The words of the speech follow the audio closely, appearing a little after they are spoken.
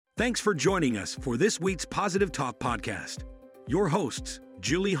Thanks for joining us for this week's Positive Talk podcast. Your hosts,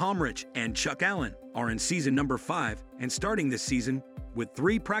 Julie Homrich and Chuck Allen, are in season number 5 and starting this season with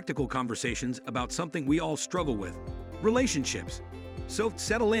 3 practical conversations about something we all struggle with, relationships. So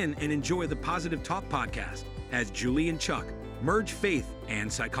settle in and enjoy the Positive Talk podcast as Julie and Chuck merge faith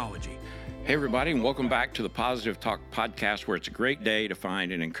and psychology. Hey everybody, and welcome back to the Positive Talk podcast, where it's a great day to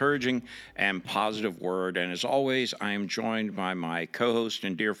find an encouraging and positive word. And as always, I am joined by my co-host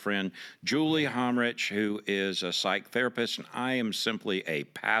and dear friend, Julie Homrich, who is a psych therapist, and I am simply a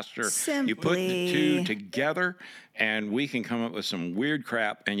pastor. You put the two together, and we can come up with some weird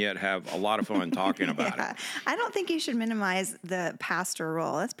crap and yet have a lot of fun talking about it. I don't think you should minimize the pastor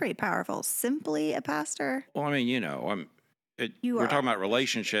role. That's pretty powerful. Simply a pastor? Well, I mean, we're talking about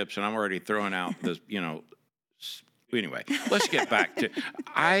relationships, and I'm already throwing out this, Anyway, let's get back to,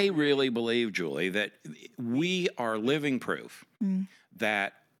 I really believe, Julie, that we are living proof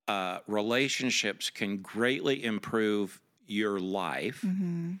that relationships can greatly improve your life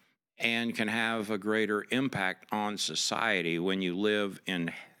and can have a greater impact on society when you live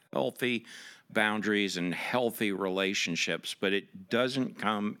in healthy boundaries and healthy relationships, but it doesn't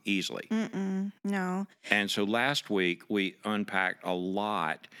come easily. No. And so last week we unpacked a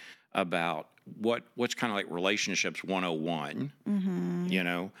lot about what's kind of like relationships 101,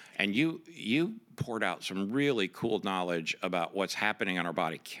 and you poured out some really cool knowledge about what's happening in our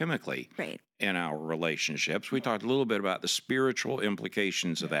body chemically in our relationships. We talked a little bit about the spiritual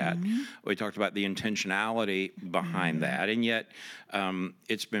implications of that. We talked about the intentionality behind that, and yet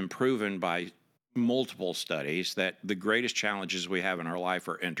it's been proven by multiple studies that the greatest challenges we have in our life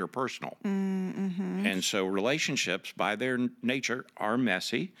are interpersonal. And so relationships, by their nature, are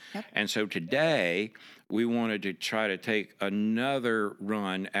messy. And so today, we wanted to try to take another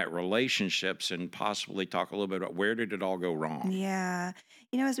run at relationships and possibly talk a little bit about where did it all go wrong. Yeah.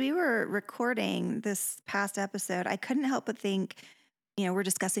 As we were recording this past episode, I couldn't help but think, we're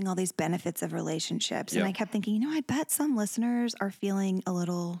discussing all these benefits of relationships. And I kept thinking, I bet some listeners are feeling a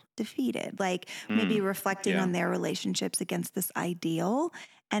little defeated, like maybe reflecting on their relationships against this ideal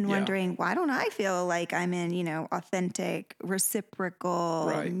and wondering, why don't I feel like I'm in, authentic,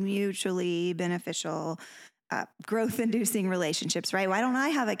 reciprocal, mutually beneficial, growth-inducing relationships, right? Why don't I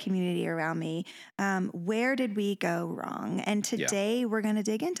have a community around me? Where did we go wrong? And today we're going to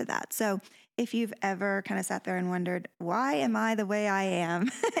dig into that. So if you've ever kind of sat there and wondered, why am I the way I am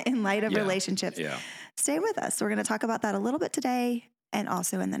in light of relationships? Stay with us. We're going to talk about that a little bit today and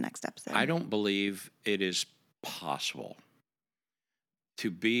also in the next episode. I don't believe it is possible to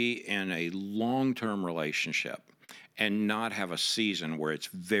be in a long-term relationship and not have a season where it's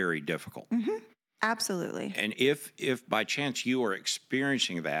very difficult. Absolutely. And if by chance you are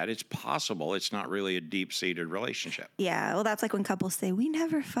experiencing that, it's possible it's not really a deep-seated relationship. Yeah, well, that's like when couples say, we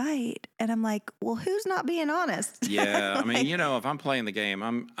never fight. And I'm like, well, who's not being honest? Yeah, I mean, if I'm playing the game,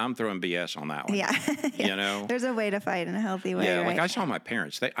 I'm throwing BS on that one. Yeah. There's a way to fight in a healthy way, like I saw my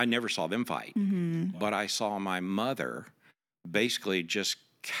parents. I never saw them fight. But I saw my mother basically just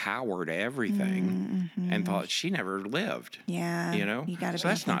cowered everything and thought she never lived. You gotta so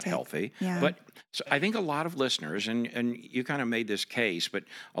that's not healthy. But so I think a lot of listeners, and you kind of made this case, but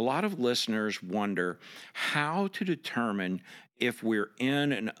a lot of listeners wonder how to determine if we're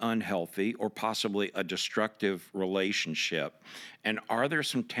in an unhealthy or possibly a destructive relationship, and are there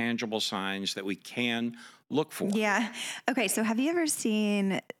some tangible signs that we can look for? Yeah. Okay, so have you ever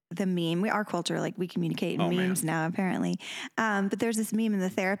seen the meme? Our culture, we communicate in memes now, apparently. But there's this meme, and the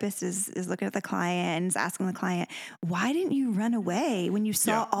therapist is looking at the client and is asking the client, why didn't you run away when you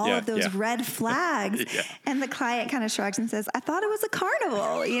saw all of those red flags? And the client kind of shrugs and says, I thought it was a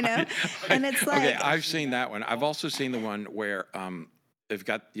carnival, And it's like... Okay, I've seen that one. I've also seen the one where they've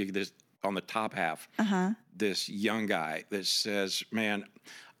got this on the top half, this young guy that says, man,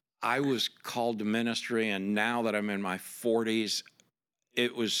 I was called to ministry, and now that I'm in my 40s,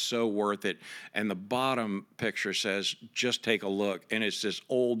 it was so worth it. And the bottom picture says, just take a look. And it's this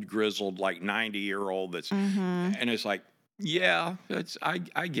old, grizzled, 90-year-old that's, and it's like,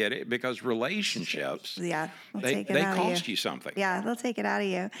 I get it, because relationships, they cost you something. Yeah, they'll take it out of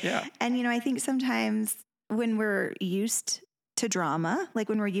you. Yeah. And, I think sometimes when we're used to drama,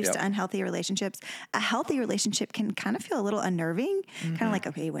 when we're used to unhealthy relationships, a healthy relationship can kind of feel a little unnerving, kind of like,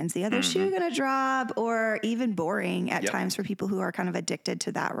 okay, when's the other shoe going to drop? Or even boring at times for people who are kind of addicted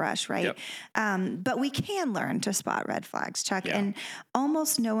to that rush, right? But we can learn to spot red flags, Chuck, and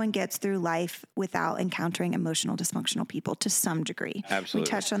almost no one gets through life without encountering emotional dysfunctional people to some degree. Absolutely.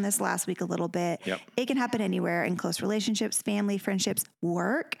 We touched on this last week a little bit. It can happen anywhere, in close relationships, family, friendships,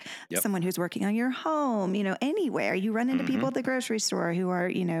 work, someone who's working on your home, anywhere. You run into people at the grocery store who are,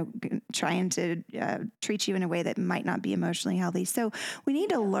 trying to treat you in a way that might not be emotionally healthy. So we need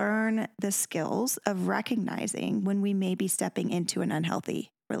to learn the skills of recognizing when we may be stepping into an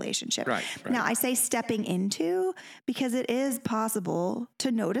unhealthy relationship. Right. Now, I say stepping into because it is possible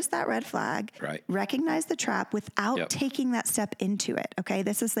to notice that red flag, recognize the trap without taking that step into it. Okay.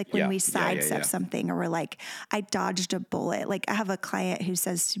 This is like when we sidestep something, or we're like, I dodged a bullet. Like I have a client who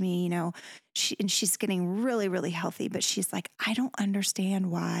says to me, she's getting really, really healthy, but she's like, I don't understand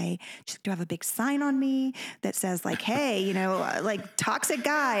why. She's like, do I have a big sign on me that says like, hey, like toxic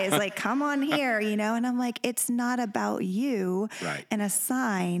guys, like come on here, and I'm like, it's not about you. Right. And a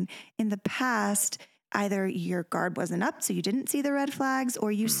sign in the past, either your guard wasn't up, so you didn't see the red flags,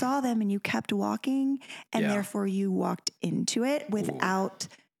 or you saw them and you kept walking, and therefore you walked into it without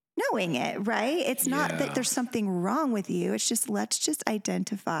knowing it, right? It's not that there's something wrong with you. It's just, let's just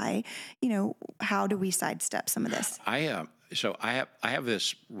identify, how do we sidestep some of this? I have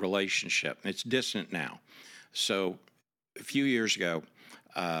this relationship. It's distant now. So a few years ago,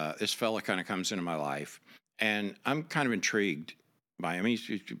 this fella kind of comes into my life, and I'm kind of intrigued by him. He's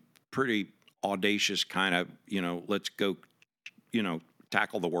pretty audacious kind of, let's go,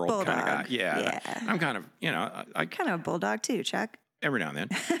 tackle the world bulldog. Kind of guy. Yeah. I'm kind of, I kind of a bulldog too, Chuck. Every now and then.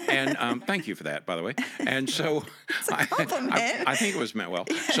 And thank you for that, by the way. And so it's a compliment. I think it was meant well.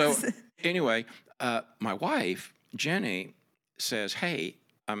 Yes. So anyway, my wife, Jenny, says, hey,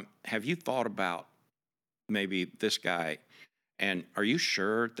 have you thought about maybe this guy? And are you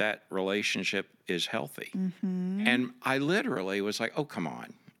sure that relationship is healthy? Mm-hmm. And I literally was like, oh, come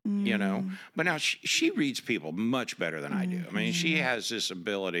on. But now she reads people much better than I do. I mean, she has this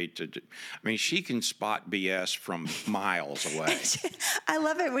ability she can spot BS from miles away. I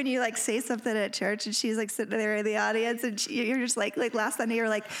love it when you like say something at church and she's like sitting there in the audience and you're just like last Sunday you were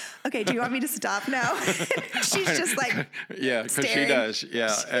like, okay, do you want me to stop now? She's just like, yeah, because she does.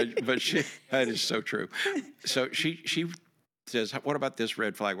 Yeah. But that is so true. So she says, what about this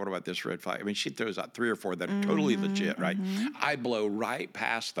red flag? What about this red flag? I mean, she throws out 3 or 4 that are totally legit, right? I blow right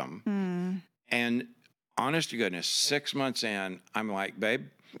past them. And honest to goodness, 6 months in, I'm like, babe,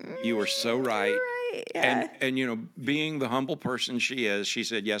 you were so right. Yeah. And being the humble person she is, she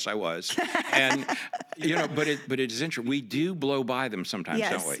said, yes, I was. And, but it is interesting. We do blow by them sometimes,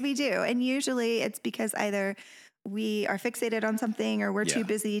 don't we? Yes, we do. And usually it's because either we are fixated on something or we're too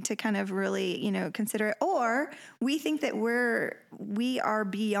busy to kind of really, consider it. Or we think that we are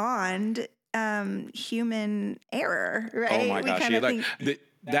beyond human error, right? Oh my gosh.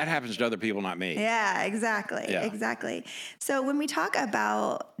 That happens to other people, not me. Yeah, exactly. Yeah. Exactly. So when we talk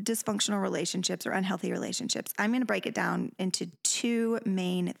about dysfunctional relationships or unhealthy relationships, I'm going to break it down into 2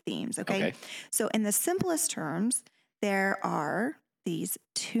 main themes. Okay. So in the simplest terms, there are these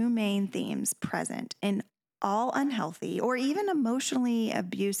 2 main themes present in all unhealthy or even emotionally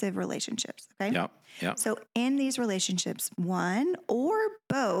abusive relationships. Okay. Yep. So in these relationships, one or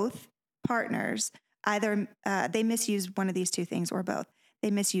both partners, either they misuse one of these 2 things or both. They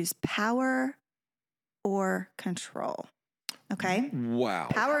misuse power or control. Okay. Wow.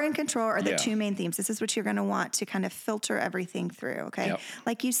 Power and control are the 2 main themes. This is what you're going to want to kind of filter everything through. Okay. Yep.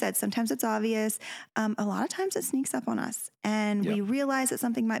 Like you said, sometimes it's obvious. A lot of times it sneaks up on us and we realize that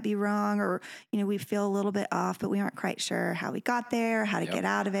something might be wrong or, we feel a little bit off, but we aren't quite sure how we got there, how to get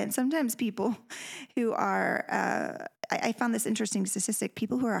out of it. And sometimes people who are, I found this interesting statistic,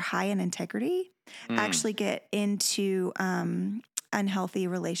 people who are high in integrity actually get into, unhealthy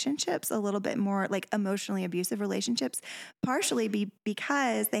relationships, a little bit more like emotionally abusive relationships, partially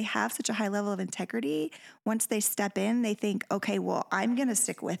because they have such a high level of integrity. Once they step in, they think, okay, well, I'm going to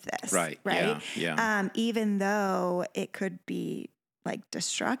stick with this. Right. Yeah. Even though it could be like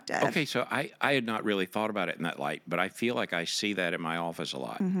destructive. Okay. So I had not really thought about it in that light, but I feel like I see that in my office a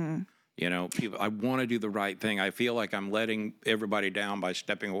lot. Mm-hmm. People, I want to do the right thing. I feel like I'm letting everybody down by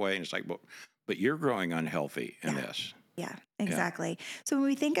stepping away. And it's like, but you're growing unhealthy in this. Yeah, exactly. Yeah. So when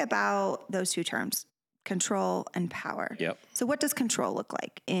we think about those 2 terms, control and power. Yep. So what does control look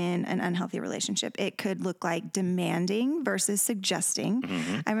like in an unhealthy relationship? It could look like demanding versus suggesting.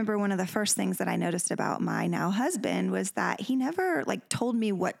 Mm-hmm. I remember one of the first things that I noticed about my now husband was that he never told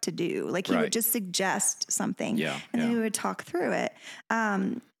me what to do. Like he would just suggest something and then we would talk through it.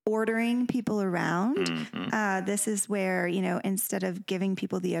 Ordering people around. Mm-hmm. This is where, instead of giving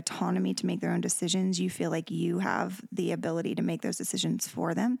people the autonomy to make their own decisions, you feel like you have the ability to make those decisions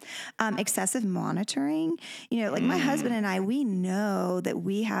for them. Excessive monitoring, my husband and I, we know that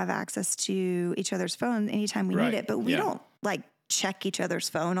we have access to each other's phone anytime we need it, but we don't check each other's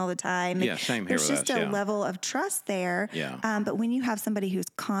phone all the time. Yeah, same here There's with just us, a yeah. level of trust there. Yeah. But when you have somebody who's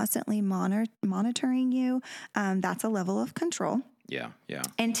constantly monitoring you, that's a level of control. Yeah, yeah.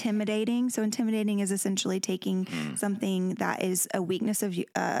 Intimidating. So intimidating is essentially taking something that is a weakness of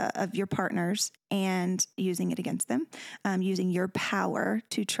your partner's and using it against them, using your power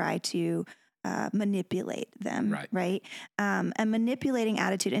to try to manipulate them. Right. A manipulating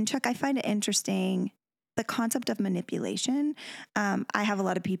attitude. And Chuck, I find it interesting. The concept of manipulation. I have a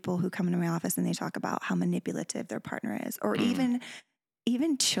lot of people who come into my office and they talk about how manipulative their partner is, or even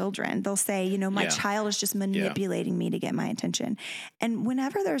children. They'll say, my child is just manipulating me to get my attention. And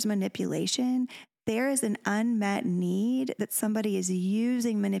whenever there's manipulation, there is an unmet need that somebody is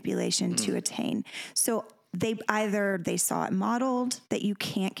using manipulation to attain. So they saw it modeled that you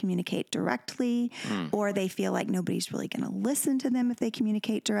can't communicate directly, or they feel like nobody's really going to listen to them if they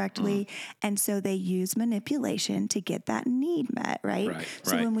communicate directly. And so they use manipulation to get that need met, right?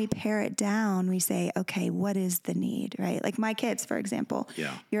 So when we pare it down, we say, okay, what is the need, right? Like my kids, for example,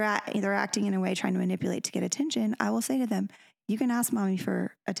 they're acting in a way trying to manipulate to get attention. I will say to them, you can ask mommy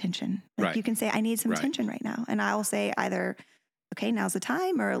for attention. Like you can say, I need some attention right now. And I will say either, okay, now's the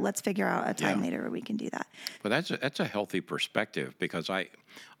time, or let's figure out a time later where we can do that. Well, that's a healthy perspective, because I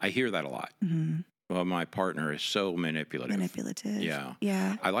hear that a lot. Well, my partner is so manipulative.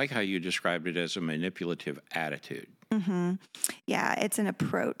 Yeah. I like how you described it as a manipulative attitude. Yeah, it's an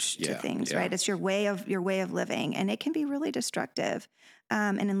approach to things, right? It's your way of living, and it can be really destructive.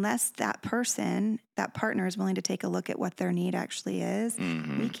 And unless that partner is willing to take a look at what their need actually is,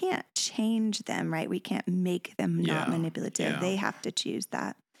 we can't change them, right? We can't make them not manipulative. They have to choose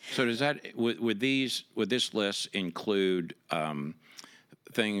that. So does that, would this list include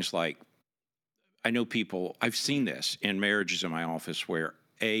things like, I know people, I've seen this in marriages in my office where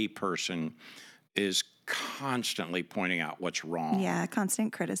a person is constantly pointing out what's wrong. Yeah,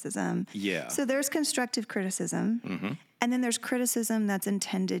 constant criticism. Yeah. So there's constructive criticism, and then there's criticism that's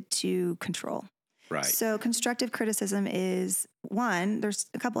intended to control. Right. So constructive criticism is one, there's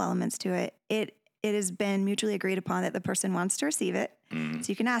a couple elements to it. It has been mutually agreed upon that the person wants to receive it. So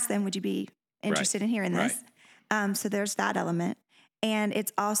you can ask them, would you be interested in hearing this? So there's that element. And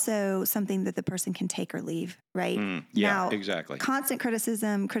it's also something that the person can take or leave, right? Yeah, now, exactly. Constant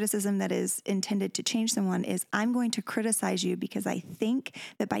criticism that is intended to change someone is, I'm going to criticize you because I think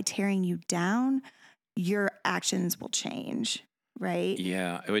that by tearing you down, your actions will change, right?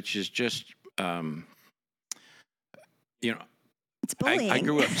 Yeah, which is just, it's bullying. I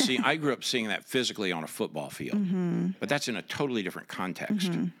grew up seeing that physically on a football field, but that's in a totally different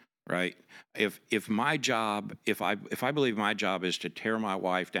context. Right. If my job, if I believe my job is to tear my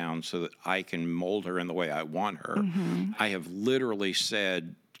wife down so that I can mold her in the way I want her, I have literally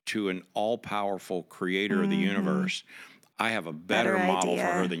said to an all-powerful creator of the universe, I have a better model for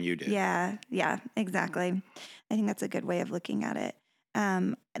her than you did. Yeah, exactly. I think that's a good way of looking at it.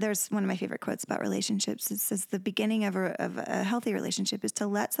 There's one of my favorite quotes about relationships. It says the beginning of a healthy relationship is to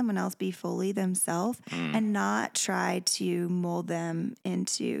let someone else be fully themselves and not try to mold them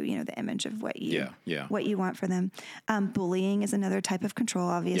into, the image of what you want for them. Bullying is another type of control,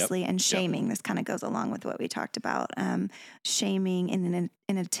 obviously, and shaming. This kind of goes along with what we talked about. Shaming in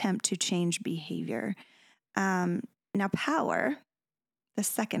an attempt to change behavior. Now, power, the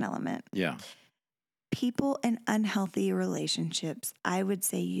second element. Yeah. People in unhealthy relationships, I would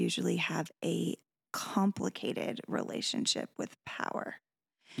say, usually have a complicated relationship with power.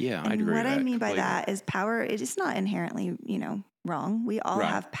 Yeah, I'd agree with that. What I mean completely. by that is power, it is not inherently, wrong. We all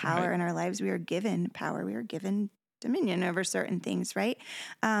have power in our lives. We are given power. We are given dominion over certain things, right?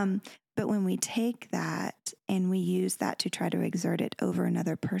 But when we take that and we use that to try to exert it over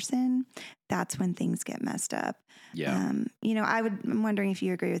another person, that's when things get messed up. Yeah. I'm wondering if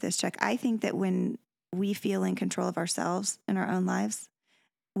you agree with this, Chuck. I think that when we feel in control of ourselves in our own lives,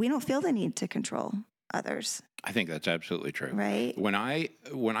 we don't feel the need to control others. I think that's absolutely true. Right. When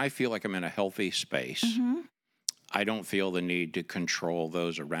I feel like I'm in a healthy space, I don't feel the need to control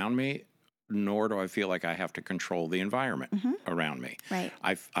those around me, nor do I feel like I have to control the environment around me. Right.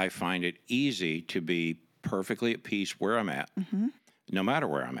 I find it easy to be perfectly at peace where I'm at, no matter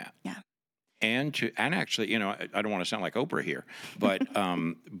where I'm at. Yeah. And actually, I don't want to sound like Oprah here, but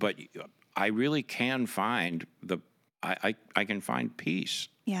I really can find I can find peace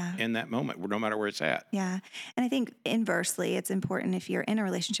in that moment, no matter where it's at. Yeah. And I think inversely, it's important if you're in a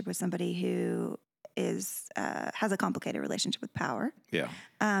relationship with somebody who has a complicated relationship with power,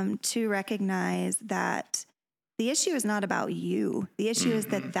 to recognize that the issue is not about you. The issue is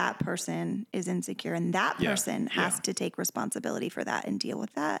that person is insecure, and that person has to take responsibility for that and deal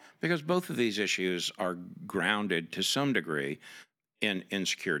with that. Because both of these issues are grounded to some degree in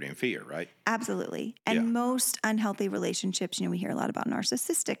insecurity and fear, right? Absolutely. And most unhealthy relationships, we hear a lot about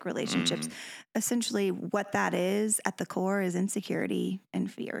narcissistic relationships. Essentially, what that is at the core is insecurity and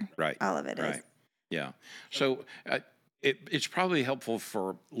fear. Right. All of it is. Yeah. So it's probably helpful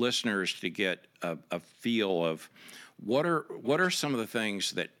for listeners to get a feel of what are some of the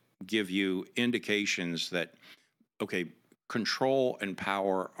things that give you indications that, okay, control and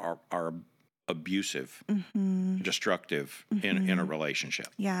power are abusive, destructive in a relationship.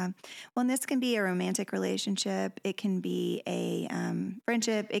 Yeah. Well, and this can be a romantic relationship. It can be a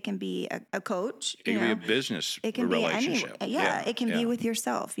friendship. It can be a coach. It can be a business relationship. It can be with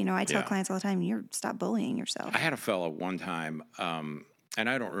yourself. I tell clients all the time, stop bullying yourself. I had a fellow one time, and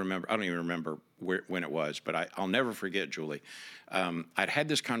I don't even remember when it was, but I'll never forget, Julie. I'd had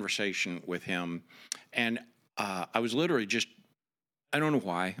this conversation with him, and I was literally just, I don't know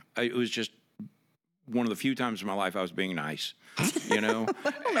why. It was just one of the few times in my life I was being nice, I don't know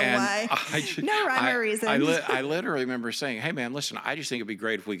why. No rhyme or reason. I literally remember saying, "Hey, man, listen, I just think it'd be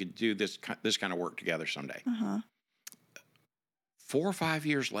great if we could do this kind of work together someday." 4 or 5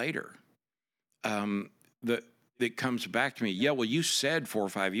 years later, it comes back to me. Yeah, well, you said 4 or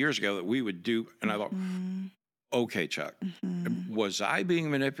 5 years ago that we would do, and I thought, okay, Chuck, was I being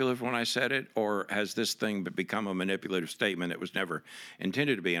manipulative when I said it, or has this thing become a manipulative statement that was never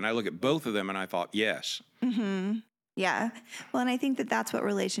intended to be? And I look at both of them and I thought, yes. Yeah. Well, and I think that's what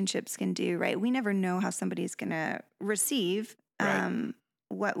relationships can do, right? We never know how somebody's going to receive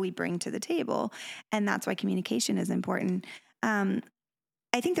what we bring to the table. And that's why communication is important.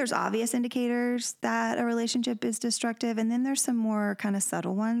 I think there's obvious indicators that a relationship is destructive, and then there's some more kind of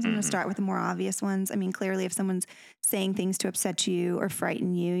subtle ones. I'm going to start with the more obvious ones. I mean, clearly, if someone's saying things to upset you or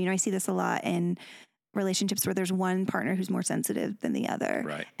frighten you, I see this a lot in relationships where there's one partner who's more sensitive than the other.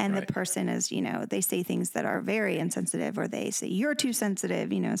 Right. And the person is, they say things that are very insensitive, or they say, you're too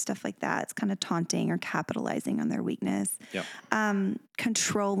sensitive, stuff like that. It's kind of taunting or capitalizing on their weakness. Yep.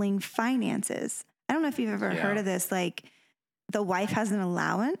 Controlling finances. I don't know if you've ever heard of this, like, the wife has an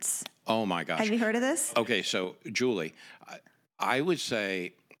allowance. Oh, my gosh. Have you heard of this? Okay, so, Julie, I would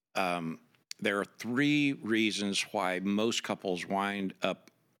say there are 3 reasons why most couples wind up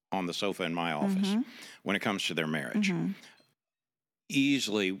on the sofa in my office when it comes to their marriage.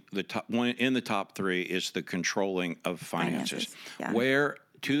 Easily, the top 3 is the controlling of finances. Where,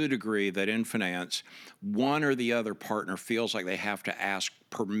 to the degree that in finance, one or the other partner feels like they have to ask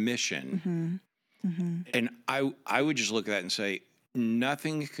permission. And I would just look at that and say,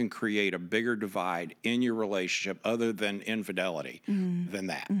 nothing can create a bigger divide in your relationship other than infidelity than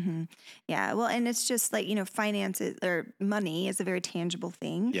that. Yeah. Well, and it's just like, finances or money is a very tangible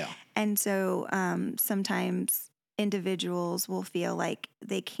thing. Yeah. And so sometimes individuals will feel like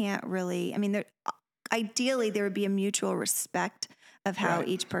they can't really, ideally there would be a mutual respect of how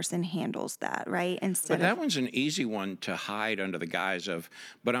each person handles that, right? But that one's an easy one to hide under the guise of,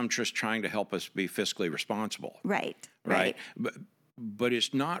 but I'm just trying to help us be fiscally responsible. Right. But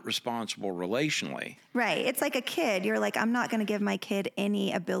it's not responsible relationally. Right. It's like a kid. You're like, I'm not going to give my kid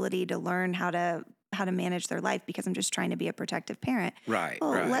any ability to learn how to manage their life because I'm just trying to be a protective parent. Right.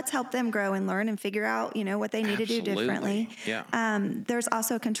 Well, let's help them grow and learn and figure out, what they need to do differently. Yeah. There's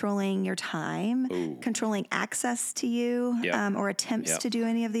also controlling your time, controlling access to you, or attempts to do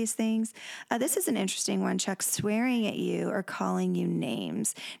any of these things. This is an interesting one, Chuck, swearing at you or calling you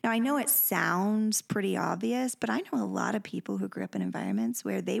names. Now, I know it sounds pretty obvious, but I know a lot of people who grew up in environments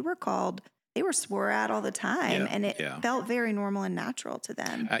where they were swore at all the time, and it felt very normal and natural to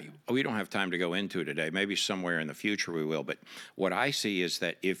them. We don't have time to go into it today. Maybe somewhere in the future we will. But what I see is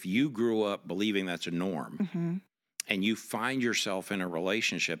that if you grew up believing that's a norm, and you find yourself in a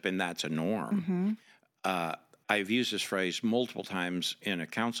relationship and that's a norm, I've used this phrase multiple times in a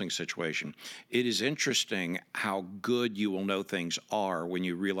counseling situation. It is interesting how good you will know things are when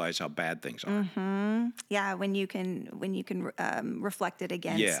you realize how bad things are. Yeah, when you can reflect it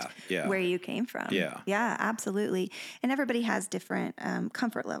against where you came from. Yeah, absolutely. And everybody has different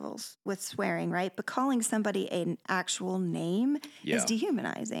comfort levels with swearing, right? But calling somebody an actual name is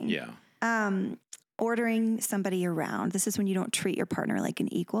dehumanizing. Ordering somebody around. This is when you don't treat your partner like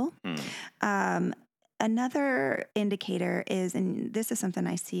an equal. Another indicator is, and this is something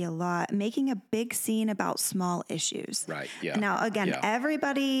I see a lot, making a big scene about small issues. Right, yeah. Now, again,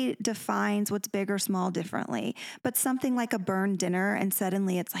 everybody defines what's big or small differently, but something like a burned dinner and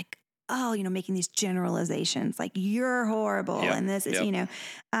suddenly it's like, oh, making these generalizations like you're horrible and this is, and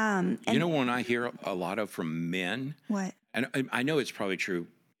one I hear a lot of from men. What? And I know it's probably true,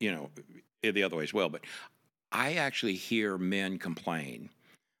 the other way as well, but I actually hear men complain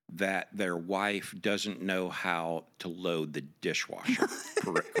that their wife doesn't know how to load the dishwasher.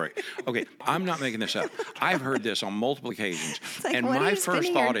 Correct. Okay, I'm not making this up. I've heard this on multiple occasions. Like, and what my are you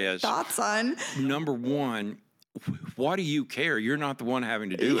first thought your is, thoughts on? number one, why do you care? You're not the one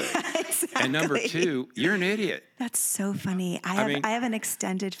having to do it. Exactly. And number two, you're an idiot. That's so funny. I have an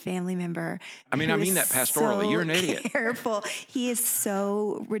extended family member. I mean that pastorally. You're an idiot. Careful. He is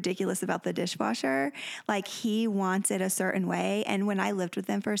so ridiculous about the dishwasher. Like he wants it a certain way. And when I lived with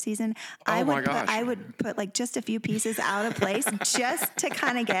them for a season, I would put like just a few pieces out of place just to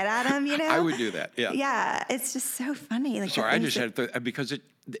kind of get at him. I would do that. Yeah. Yeah. It's just so funny. Like, sorry, I just had to, because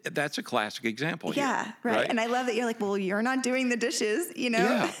that's a classic example. Yeah, here, right. And I love that you're like, well, you're not doing the dishes,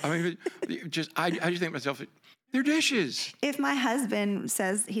 Yeah, I mean, I just think to myself, they're dishes. If my husband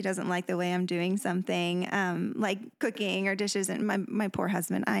says he doesn't like the way I'm doing something, like cooking or dishes, and my poor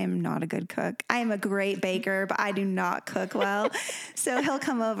husband, I am not a good cook. I am a great baker, but I do not cook well. So he'll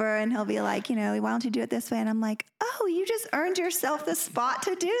come over and he'll be like, why don't you do it this way? And I'm like, oh, you just earned yourself the spot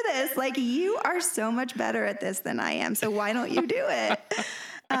to do this. Like you are so much better at this than I am. So why don't you do it?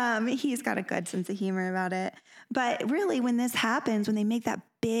 He's got a good sense of humor about it. But really, when this happens, when they make that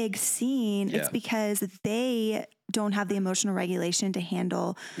big scene, it's because they don't have the emotional regulation to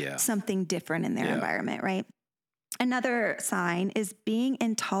handle something different in their environment, right? Another sign is being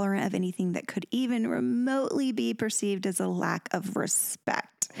intolerant of anything that could even remotely be perceived as a lack of respect.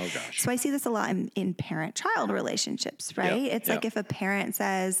 Oh, gosh. So I see this a lot in parent-child relationships, right? It's like if a parent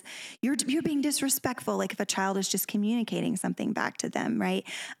says, you're being disrespectful, like if a child is just communicating something back to them, right?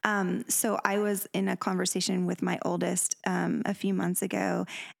 So I was in a conversation with my oldest a few months ago,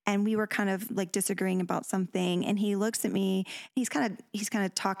 and we were kind of like disagreeing about something, and he looks at me, he's kind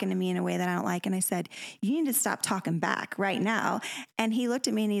of talking to me in a way that I don't like, and I said, you need to stop talking back right now. And he looked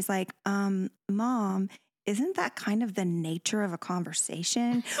at me and he's like, Mom, isn't that kind of the nature of a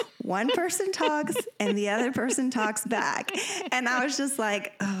conversation? One person talks and the other person talks back. And I was just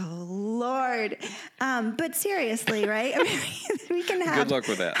like, oh, Lord. But seriously, right? I mean, we can have... Good luck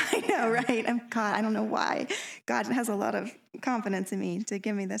with that. I know, right? God, I don't know why. God has a lot of confidence in me to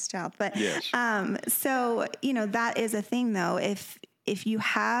give me this child. But yes. So, that is a thing, though. If you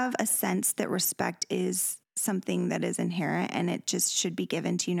have a sense that respect is something that is inherent and it just should be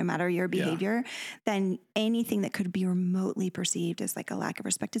given to you no matter your behavior, then anything that could be remotely perceived as like a lack of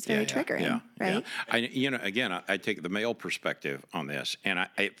respect is very triggering, right? Yeah. I take the male perspective on this, and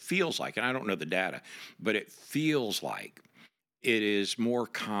it feels like, and I don't know the data, but it feels like it is more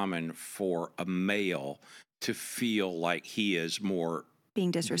common for a male to feel like he is more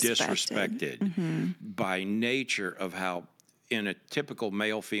being disrespected by nature of how in a typical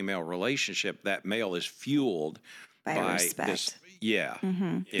male-female relationship, that male is fueled by respect. This. Yeah.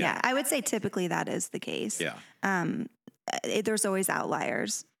 Yeah. I would say typically that is the case. Yeah. There's always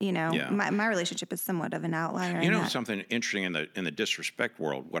outliers. My relationship is somewhat of an outlier. Something interesting in the disrespect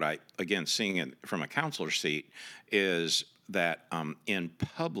world, what I, again, seeing it from a counselor seat, is that in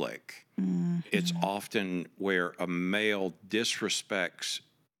public, it's often where a male disrespects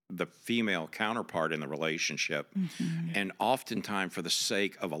the female counterpart in the relationship, and oftentimes for the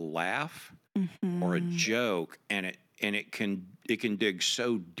sake of a laugh or a joke, and it can dig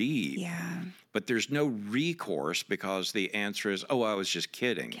so deep. Yeah. But there's no recourse because the answer is, "Oh, I was just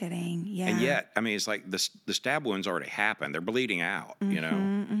kidding." Yeah. And yet, I mean, it's like the stab wound's already happened. They're bleeding out.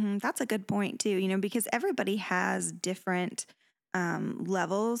 That's a good point too. Because everybody has different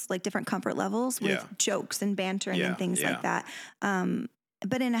levels, like different comfort levels with jokes and bantering and things like that.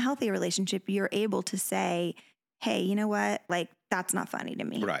 But in a healthy relationship, you're able to say, hey, you know what? Like, that's not funny to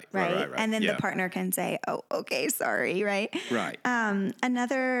me. Right. And then the partner can say, oh, okay, sorry. Right.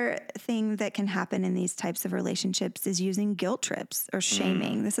 Another thing that can happen in these types of relationships is using guilt trips or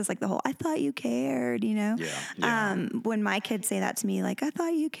shaming. This is like the whole, I thought you cared, when my kids say that to me, like, I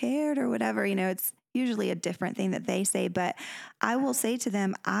thought you cared or whatever, it's usually a different thing that they say, but I will say to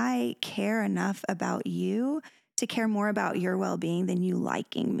them, I care enough about you to care more about your well-being than you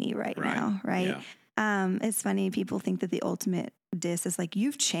liking me right now, right? Yeah. It's funny, people think that the ultimate diss is like,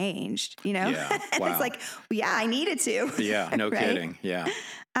 you've changed, Yeah. And it's like, yeah, I needed to. Yeah, no kidding. Yeah.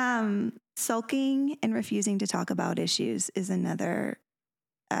 Sulking and refusing to talk about issues is another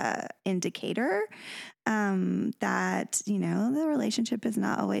indicator that, the relationship is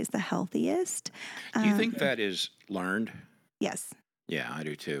not always the healthiest. Do you think that is learned? Yes. Yeah, I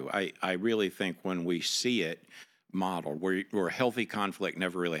do too. I really think when we see it, modeled, where healthy conflict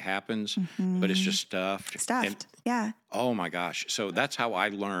never really happens, but it's just stuffed. Yeah. Oh my gosh. So that's how I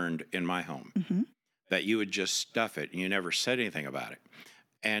learned in my home, that you would just stuff it and you never said anything about it.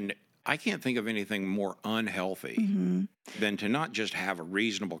 And I can't think of anything more unhealthy than to not just have a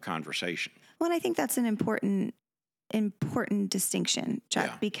reasonable conversation. Well, and I think that's an important distinction,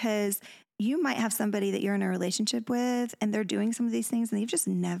 Chuck, because you might have somebody that you're in a relationship with and they're doing some of these things and they've just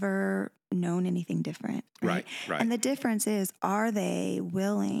never known anything different. Right. And the difference is, are they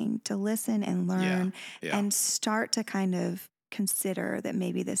willing to listen and learn and start to kind of consider that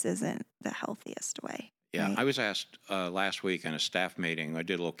maybe this isn't the healthiest way? Yeah, right? I was asked last week in a staff meeting, I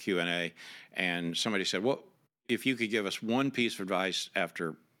did a little Q&A, and somebody said, well, if you could give us one piece of advice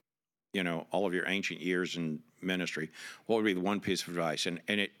after, all of your ancient years in ministry, what would be the one piece of advice? And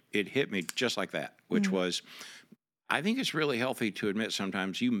it hit me just like that, which was, I think it's really healthy to admit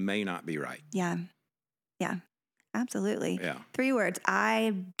sometimes you may not be right. Yeah. Absolutely. Yeah. 3 words.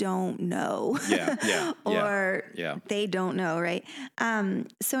 I don't know. Or they don't know. Right.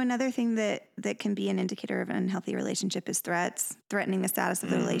 So another thing that can be an indicator of an unhealthy relationship is threatening the status of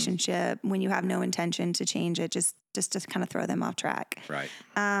the relationship when you have no intention to change it, just to kind of throw them off track. Right.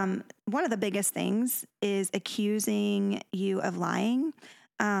 One of the biggest things is accusing you of lying.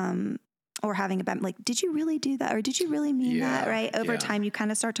 Or having a bad, like, did you really do that? Or did you really mean that? Right. Over time, you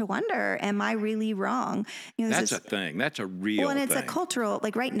kind of start to wonder, am I really wrong? That's a thing. That's a real thing. It's thing. a cultural,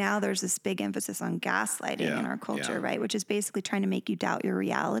 like right now, there's this big emphasis on gaslighting in our culture, right? Which is basically trying to make you doubt your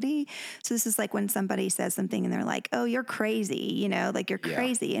reality. So this is like when somebody says something and they're like, oh, you're crazy, like you're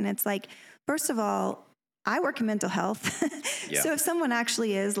crazy. And it's like, first of all, I work in mental health. So if someone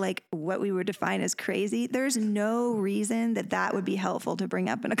actually is like what we would define as crazy, there's no reason that would be helpful to bring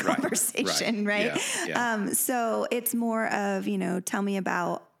up in a conversation, right? So it's more of, tell me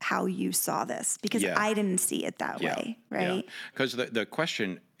about how you saw this, because I didn't see it that way, right? Because the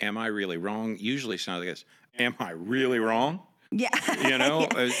question, am I really wrong, usually sounds like this, am I really wrong?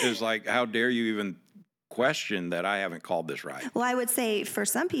 Is like, how dare you even question that I haven't called this right? Well, I would say for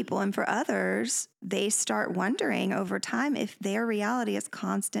some people and for others, they start wondering over time if their reality is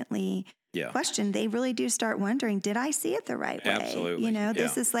constantly questioned. They really do start wondering, did I see it the right way? Absolutely.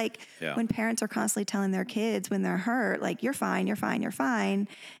 This is like when parents are constantly telling their kids when they're hurt, like, you're fine, you're fine, you're fine,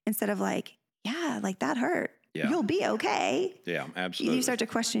 instead of like, like that hurt. You'll be okay. Yeah, absolutely. You start to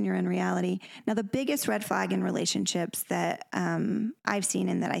question your own reality. Now, the biggest red flag in relationships that I've seen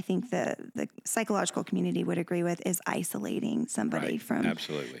and that I think the psychological community would agree with is isolating somebody from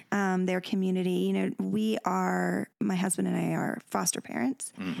their community. My husband and I are foster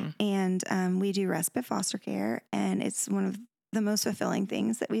parents, and we do respite foster care, and it's one of the most fulfilling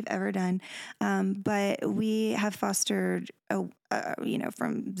things that we've ever done. But we have fostered,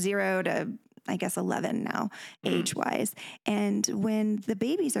 from 0 to I guess 11 now, age-wise. And when the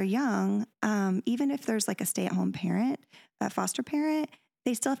babies are young, even if there's like a stay-at-home parent, a foster parent,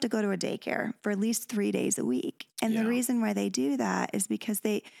 they still have to go to a daycare for at least 3 days a week. And the reason why they do that is because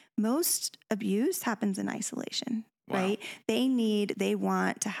most abuse happens in isolation. Right? They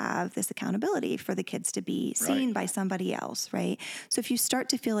want to have this accountability for the kids to be seen by somebody else. Right. So if you start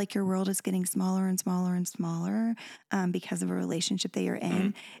to feel like your world is getting smaller and smaller and smaller because of a relationship that you're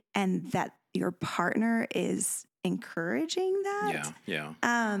in, and that your partner is encouraging that,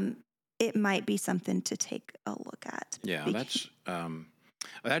 it might be something to take a look at.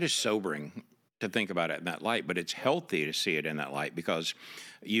 That is sobering to think about it in that light, but it's healthy to see it in that light, because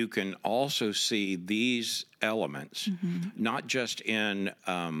you can also see these elements, not just in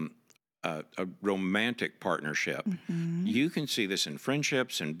a romantic partnership. You can see this in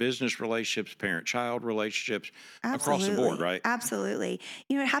friendships and business relationships, parent-child relationships, across the board, right? Absolutely.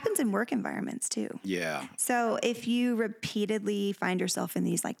 It happens in work environments too. Yeah. So if you repeatedly find yourself in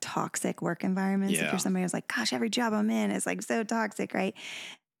these like toxic work environments, if you're somebody who's like, gosh, every job I'm in is like so toxic, right?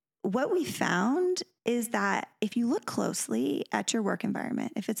 What we found is that if you look closely at your work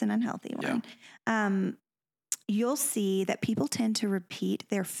environment, if it's an unhealthy one, you'll see that people tend to repeat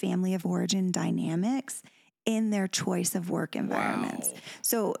their family of origin dynamics in their choice of work environments.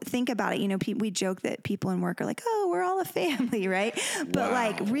 So think about it. We joke that people in work are like, oh, we're all a family, right? But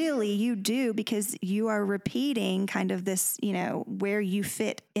like really you do, because you are repeating kind of this, where you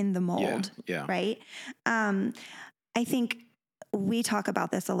fit in the mold, right? I think we talk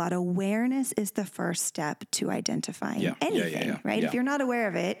about this a lot. Awareness is the first step to identifying anything, right? If you're not aware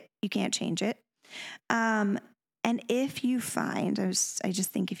of it, you can't change it. And if you find, I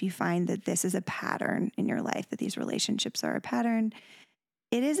just think if you find that this is a pattern in your life, that these relationships are a pattern,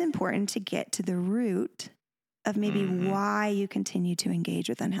 it is important to get to the root of maybe why you continue to engage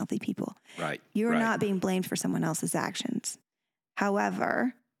with unhealthy people. Right. You're not being blamed for someone else's actions.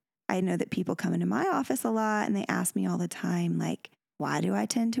 However, I know that people come into my office a lot and they ask me all the time, like, why do I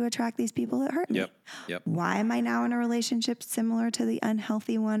tend to attract these people that hurt me? Yep. Why am I now in a relationship similar to the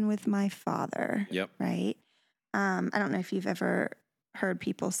unhealthy one with my father? Yep. Right? I don't know if you've ever heard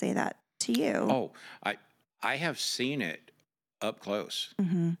people say that to you. Oh, I have seen it up close,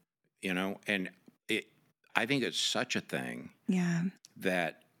 Mm-hmm. you know, and I think it's such a thing Yeah.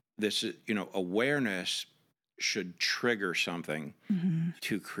 that this is, you know, awareness should trigger something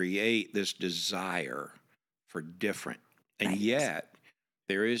to create this desire for different. And yet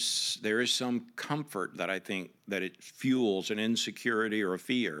there is some comfort that I think that it fuels an insecurity or a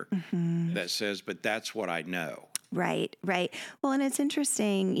fear that says, but that's what I know. Right. Well, and it's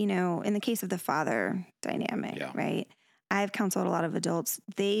interesting, you know, in the case of the father dynamic, right? I've counseled a lot of adults.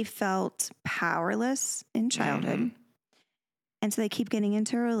 They felt powerless in childhood. And so they keep getting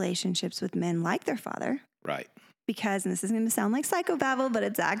into relationships with men like their father. Right. Because, and this is going to sound like psychobabble, but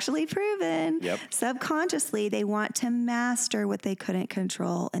it's actually proven, subconsciously, they want to master what they couldn't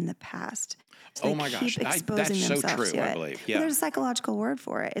control in the past. So oh my gosh, that's so true, I believe. Yeah. There's a psychological word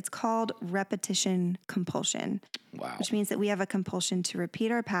for it. It's called repetition compulsion. Wow. Which means that we have a compulsion to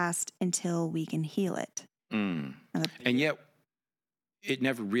repeat our past until we can heal it. And yet, it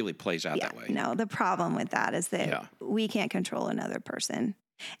never really plays out that way. No, the problem with that is that we can't control another person.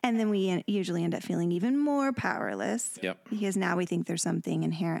 And then we usually end up feeling even more powerless. Because now we think there's something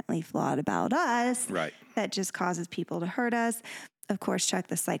inherently flawed about us that just causes people to hurt us. Of course, Chuck,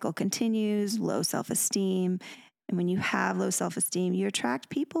 the cycle continues, low self-esteem. And when you have low self-esteem, you attract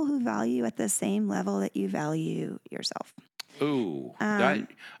people who value at the same level that you value yourself. Ooh.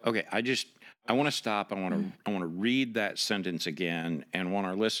 Okay, I want to stop. I want to read that sentence again and want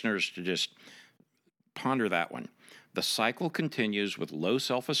our listeners to just ponder that one. The cycle continues with low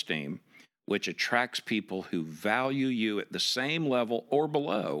self-esteem, which attracts people who value you at the same level or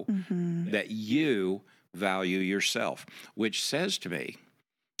below that you value yourself, which says to me,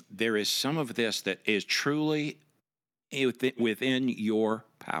 there is some of this that is truly within your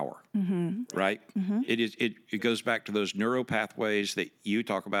power, right? It goes back to those neural pathways that you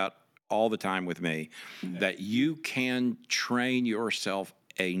talk about all the time with me, that you can train yourself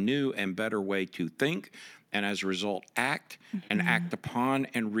a new and better way to think, and as a result, act and act upon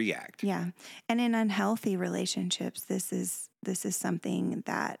and react. Yeah. And in unhealthy relationships, this is something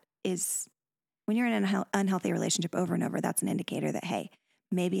that is, when you're in an unhealthy relationship over and over, that's an indicator that, hey,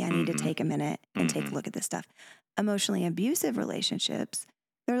 maybe I need to take a minute and take a look at this stuff. Emotionally abusive relationships,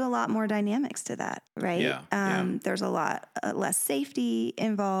 there's a lot more dynamics to that, right? There's a lot less safety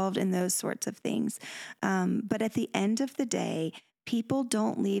involved in those sorts of things. But at the end of the day, people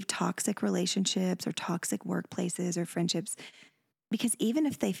don't leave toxic relationships or toxic workplaces or friendships because even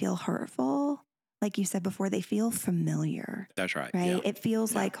if they feel hurtful, like you said before, they feel familiar. That's right. Right? It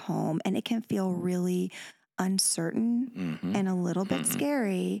feels like home, and it can feel really uncertain and a little bit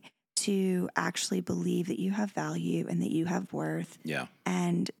scary to actually believe that you have value and that you have worth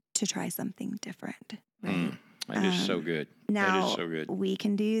and to try something different. Right? That is so good. Now, that is so good. We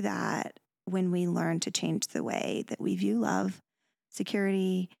can do that when we learn to change the way that we view love,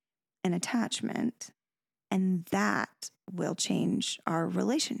 security, and attachment. And that will change our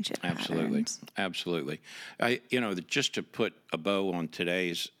relationship patterns. Absolutely. Just to put a bow on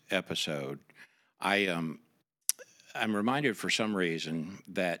today's episode, I'm reminded for some reason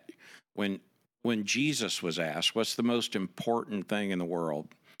that when Jesus was asked, what's the most important thing in the world?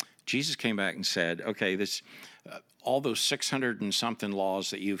 Jesus came back and said, okay, all those 600 and something laws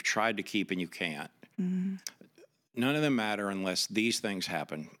that you've tried to keep and you can't, none of them matter unless these things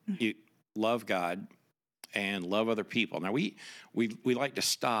happen. You love God and love other people. Now, we like to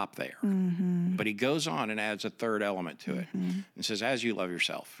stop there, but he goes on and adds a third element to it and says, as you love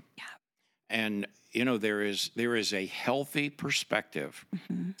yourself. Yeah. And, there is a healthy perspective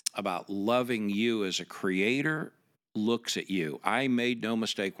about loving you as a creator looks at you. I made no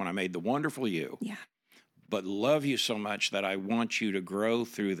mistake when I made the wonderful you, but love you so much that I want you to grow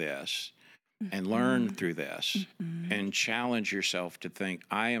through this and learn through this and challenge yourself to think,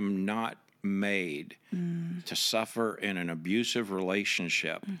 I am not made to suffer in an abusive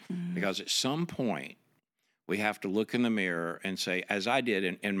relationship because at some point we have to look in the mirror and say, as I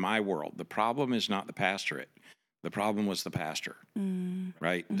did in my world, the problem is not the pastorate. The problem was the pastor,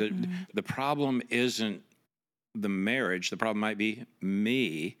 right? The problem isn't the marriage. The problem might be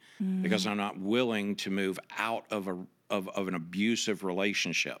me because I'm not willing to move out of an abusive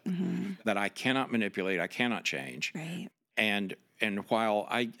relationship that I cannot manipulate, I cannot change. Right. And while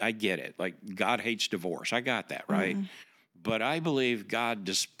I get it, like God hates divorce, I got that, right? But I believe God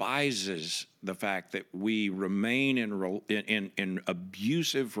despises the fact that we remain in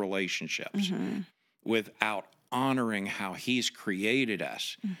abusive relationships without honoring how He's created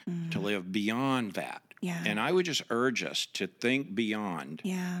us to live beyond that. Yeah. And I would just urge us to think beyond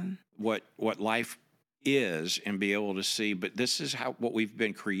what life is and be able to see, but this is what we've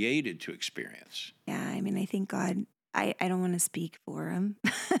been created to experience. Yeah, I mean, I think God, I don't want to speak for Him.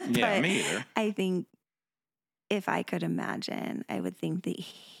 Yeah, me either. I think if I could imagine, I would think that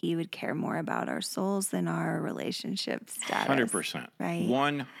He would care more about our souls than our relationship status. 100%. Right?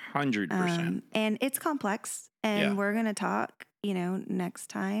 100%. And it's complex. And we're going to talk, next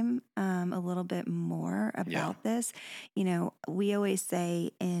time a little bit more about this. We always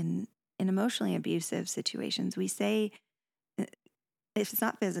say in emotionally abusive situations, we say, if it's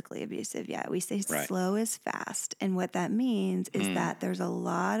not physically abusive yet, we say slow is fast. And what that means is that there's a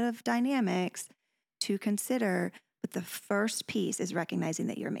lot of dynamics to consider, but the first piece is recognizing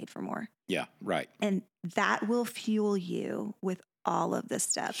that you're made for more. Yeah, right. And that will fuel you with all of the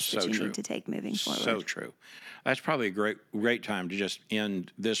steps that you need to take moving forward. So true. That's probably a great time to just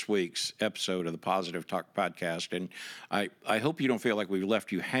end this week's episode of the Positive Talk podcast. And I hope you don't feel like we've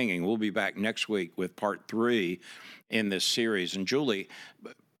left you hanging. We'll be back next week with part 3 in this series. And Julie,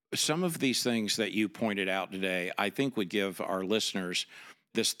 some of these things that you pointed out today, I think would give our listeners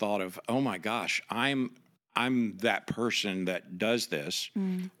this thought of, oh my gosh, I'm that person that does this,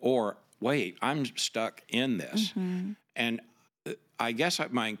 or wait, I'm stuck in this. And I guess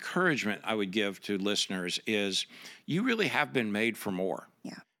my encouragement I would give to listeners is you really have been made for more.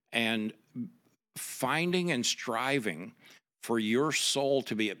 Yeah. And finding and striving for your soul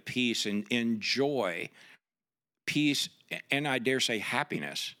to be at peace and enjoy peace, and I dare say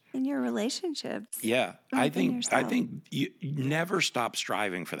happiness. In your relationships. Yeah. I think you never stop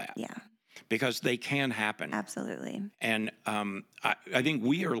striving for that. Yeah. Because they can happen. Absolutely. And I think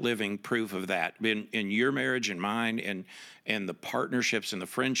we are living proof of that in your marriage and mine, and the partnerships and the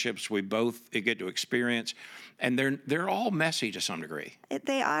friendships we both get to experience. And they're all messy to some degree.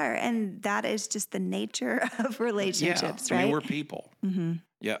 They are. And that is just the nature of relationships, right? I mean, we're people.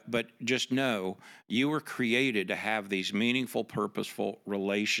 Yeah, but just know you were created to have these meaningful, purposeful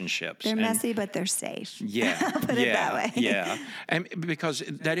relationships. They're messy, but they're safe. Yeah. Put it that way. Yeah. And because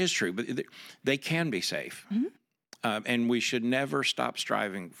that is true, but they can be safe. And we should never stop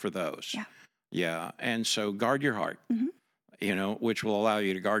striving for those. Yeah. Yeah. And so guard your heart, which will allow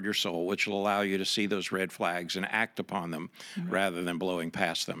you to guard your soul, which will allow you to see those red flags and act upon them rather than blowing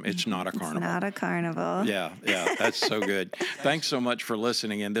past them. It's not a carnival. It's not a carnival. Yeah. That's so good. Thanks so much for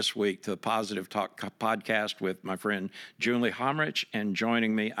listening in this week to the Positive Talk podcast with my friend Julie Homrich, and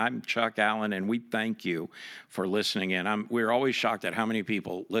joining me, I'm Chuck Allen, and we thank you for listening in. We're always shocked at how many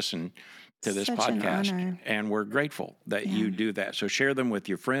people listen to this podcast, and we're grateful that you do that. So share them with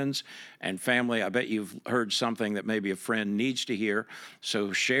your friends and family. I bet you've heard something that maybe a friend needs to hear.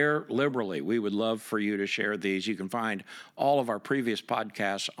 So share liberally. We would love for you to share these. You can find all of our previous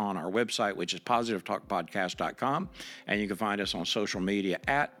podcasts on our website, which is positivetalkpodcast.com, and you can find us on social media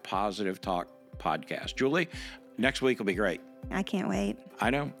at Positive Talk Podcast. Julie, next week will be great. I can't wait.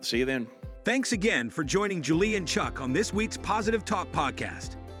 I know. See you then. Thanks again for joining Julie and Chuck on this week's Positive Talk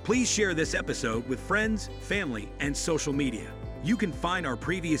podcast. Please share this episode with friends, family, and social media. You can find our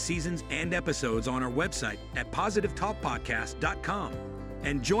previous seasons and episodes on our website at positivetalkpodcast.com.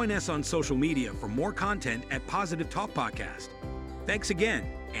 And join us on social media for more content at Positive Talk Podcast. Thanks again,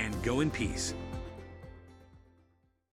 and go in peace.